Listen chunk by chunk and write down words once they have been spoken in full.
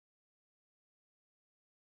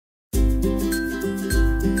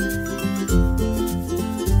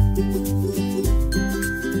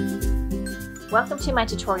Welcome to my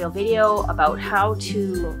tutorial video about how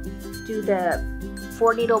to do the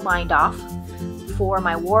 4-needle bind off for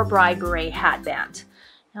my War Bride Beret hat band.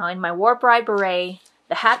 Now in my War Bride Beret,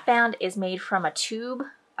 the hat band is made from a tube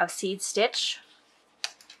of seed stitch,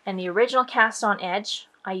 and the original cast on edge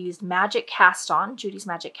I used Magic Cast On, Judy's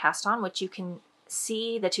Magic Cast On, which you can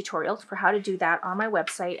see the tutorial for how to do that on my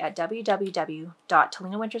website at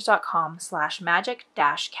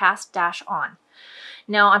www.talenawinters.com/magic-cast-on.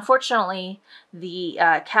 Now, unfortunately, the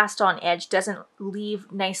cast on edge doesn't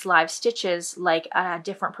leave nice live stitches like a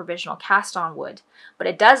different provisional cast on would, but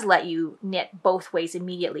it does let you knit both ways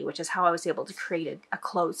immediately, which is how I was able to create a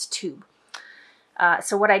closed tube.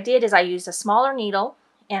 So what I did is I used a smaller needle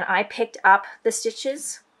and I picked up the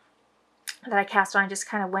stitches that I cast on. I just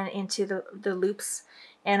kind of went into the loops,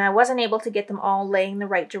 and I wasn't able to get them all laying the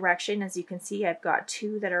right direction. As you can see, I've got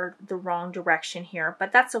 2 that are the wrong direction here,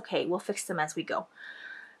 but that's okay. We'll fix them as we go.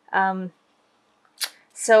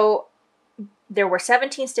 So there were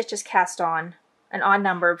 17 stitches cast on, an odd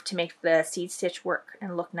number to make the seed stitch work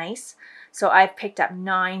and look nice. So I've picked up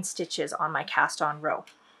 9 stitches on my cast on row.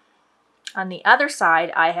 On the other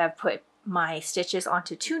side, I have put my stitches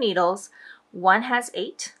onto 2 needles. One has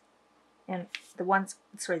 8, and the one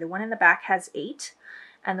in the back has 8,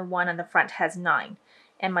 and the one in the front has 9.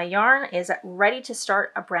 And my yarn is ready to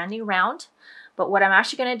start a brand new round. But what I'm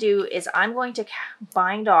actually going to do is I'm going to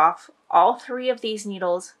bind off all 3 of these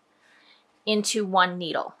needles into one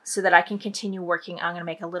needle so that I can continue working. I'm going to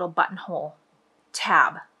make a little buttonhole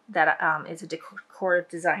tab that is a decorative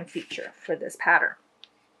design feature for this pattern.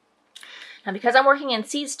 Now, because I'm working in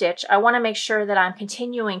seed stitch, I want to make sure that I'm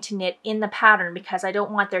continuing to knit in the pattern because I don't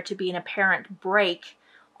want there to be an apparent break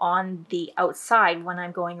on the outside when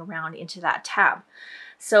I'm going around into that tab.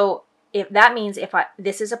 So if that means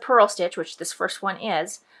this is a purl stitch, which this first one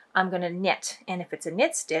is, I'm going to knit. And if it's a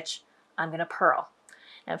knit stitch, I'm going to purl.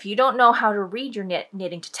 Now, if you don't know how to read your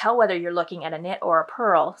knitting to tell whether you're looking at a knit or a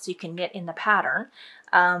purl, so you can knit in the pattern,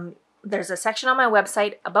 there's a section on my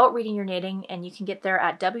website about reading your knitting, and you can get there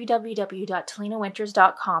at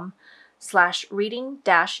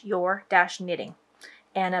www.talenawinters.com/reading-your-knitting,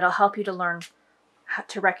 and it'll help you to learn how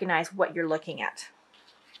to recognize what you're looking at.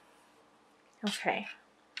 Okay,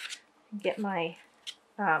 get my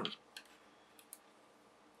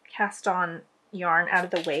cast on yarn out of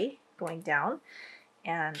the way going down,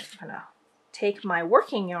 and I'm going to take my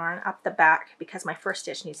working yarn up the back because my first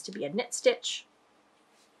stitch needs to be a knit stitch.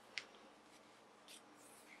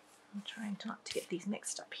 I'm trying not to get these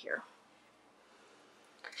mixed up here.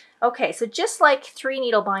 Okay, so just like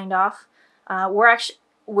 3-needle bind off,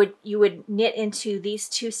 you would knit into these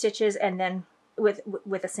 2 stitches and then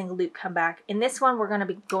with a single loop come back. In this one, we're going to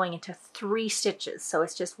be going into 3 stitches, so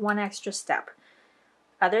it's just 1 extra step.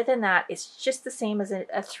 Other than that, it's just the same as a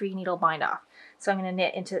 3-needle bind off. So I'm going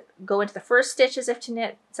to go into the first stitch as if to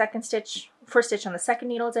knit, second stitch, first stitch on the second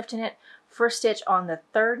needle as if to knit, first stitch on the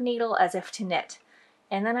third needle as if to knit.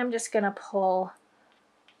 And then I'm just going to pull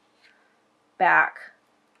back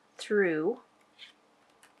through.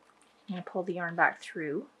 I'm going to pull the yarn back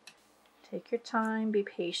through. Take your time, be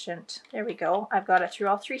patient. There we go. I've got it through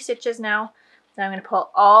all 3 stitches now. Then I'm going to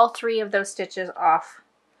pull all 3 of those stitches off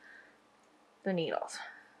the needles.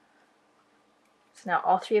 So now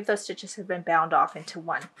all 3 of those stitches have been bound off into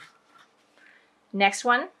one. Next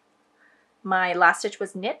one, my last stitch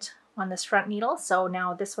was knit on this front needle, so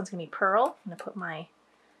now this one's going to be purl. I'm going to put my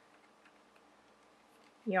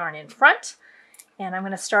yarn in front, and I'm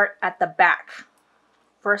going to start at the back.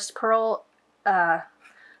 First purl,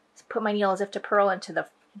 put my needle as if to purl into the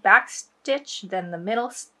back stitch, then the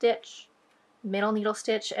middle stitch, middle needle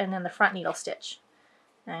stitch, and then the front needle stitch.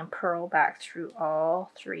 And purl back through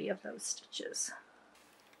all 3 of those stitches.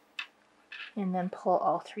 And then pull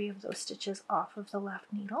all 3 of those stitches off of the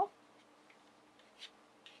left needle.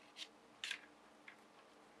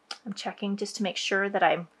 I'm checking just to make sure that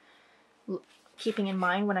I'm keeping in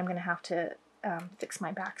mind when I'm going to have to fix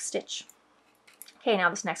my back stitch. Okay, now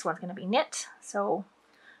this next one's going to be knit. So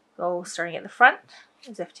go starting at the front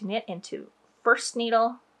as if to knit into first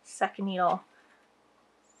needle, second needle,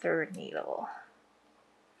 third needle.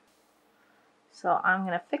 So I'm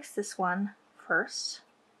going to fix this one first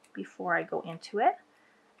before I go into it,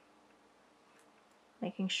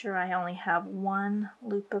 making sure I only have 1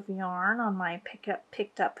 loop of yarn on my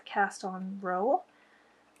picked up cast on row.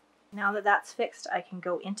 Now that that's fixed, I can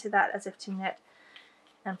go into that as if to knit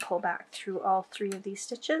and pull back through all 3 of these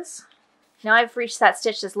stitches. Now I've reached that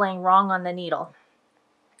stitch that's laying wrong on the needle.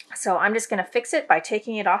 So I'm just going to fix it by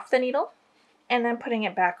taking it off the needle and then putting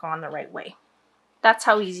it back on the right way. That's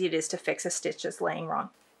how easy it is to fix a stitch that's laying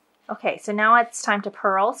wrong. Okay, so now it's time to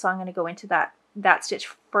purl, so I'm going to go into that that stitch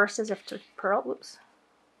first as if to purl. Whoops.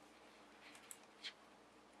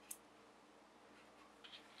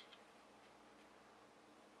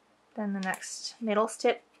 Then the next middle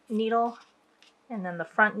stitch needle, and then the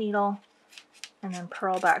front needle, and then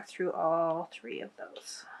purl back through all 3 of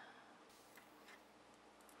those.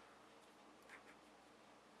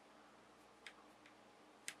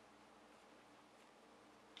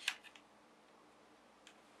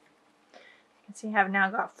 You can see I've now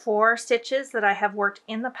got 4 stitches that I have worked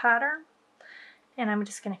in the pattern, and I'm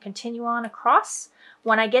just going to continue on across.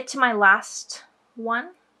 When I get to my last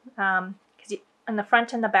one, because in the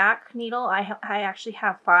front and the back needle I actually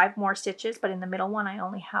have 5 more stitches, but in the middle one I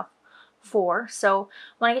only have 4. So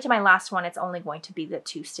when I get to my last one, it's only going to be the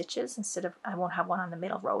 2 stitches instead of, I won't have one on the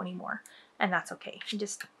middle row anymore, and that's okay. You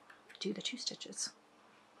just do the 2 stitches.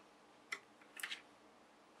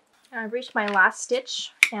 I've reached my last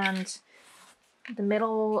stitch, and the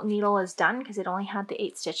middle needle is done because it only had the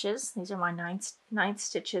 8 stitches. These are my 9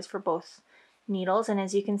 stitches for both needles, and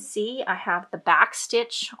as you can see, I have the back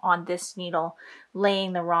stitch on this needle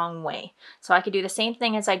laying the wrong way. So I could do the same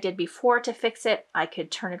thing as I did before to fix it. I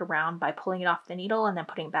could turn it around by pulling it off the needle and then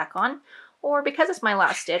putting it back on, or because it's my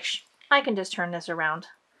last stitch, I can just turn this around.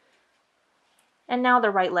 And now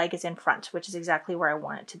the right leg is in front, which is exactly where I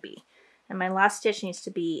want it to be. And my last stitch needs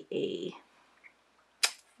to be a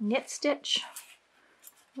knit stitch.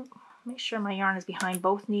 Make sure my yarn is behind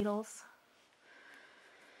both needles.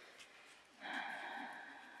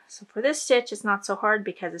 So for this stitch, it's not so hard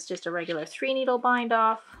because it's just a regular 3 needle bind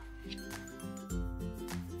off.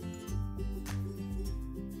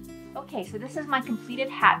 Okay, so this is my completed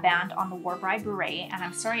hat band on the War Bride beret, and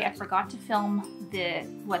I'm sorry I forgot to film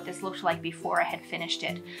what this looked like before I had finished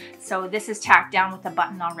it. So this is tacked down with a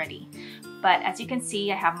button already. But as you can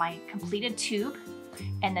see, I have my completed tube,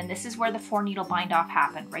 and then this is where the 4 needle bind off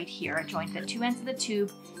happened, right here. I joined the 2 ends of the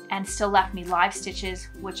tube and still left me live stitches,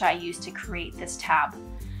 which I used to create this tab.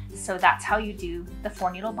 So that's how you do the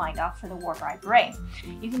 4 needle bind off for the War Bride beret.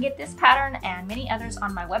 You can get this pattern and many others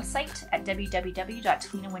on my website at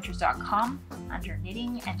www.talenawinters.com under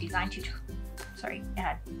knitting and design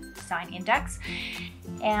index.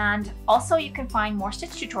 And also you can find more stitch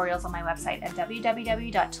tutorials on my website at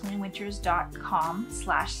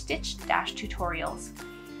www.talenawinters.com/stitch-tutorials.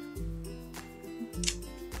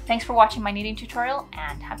 Thanks for watching my knitting tutorial,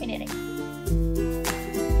 and happy knitting!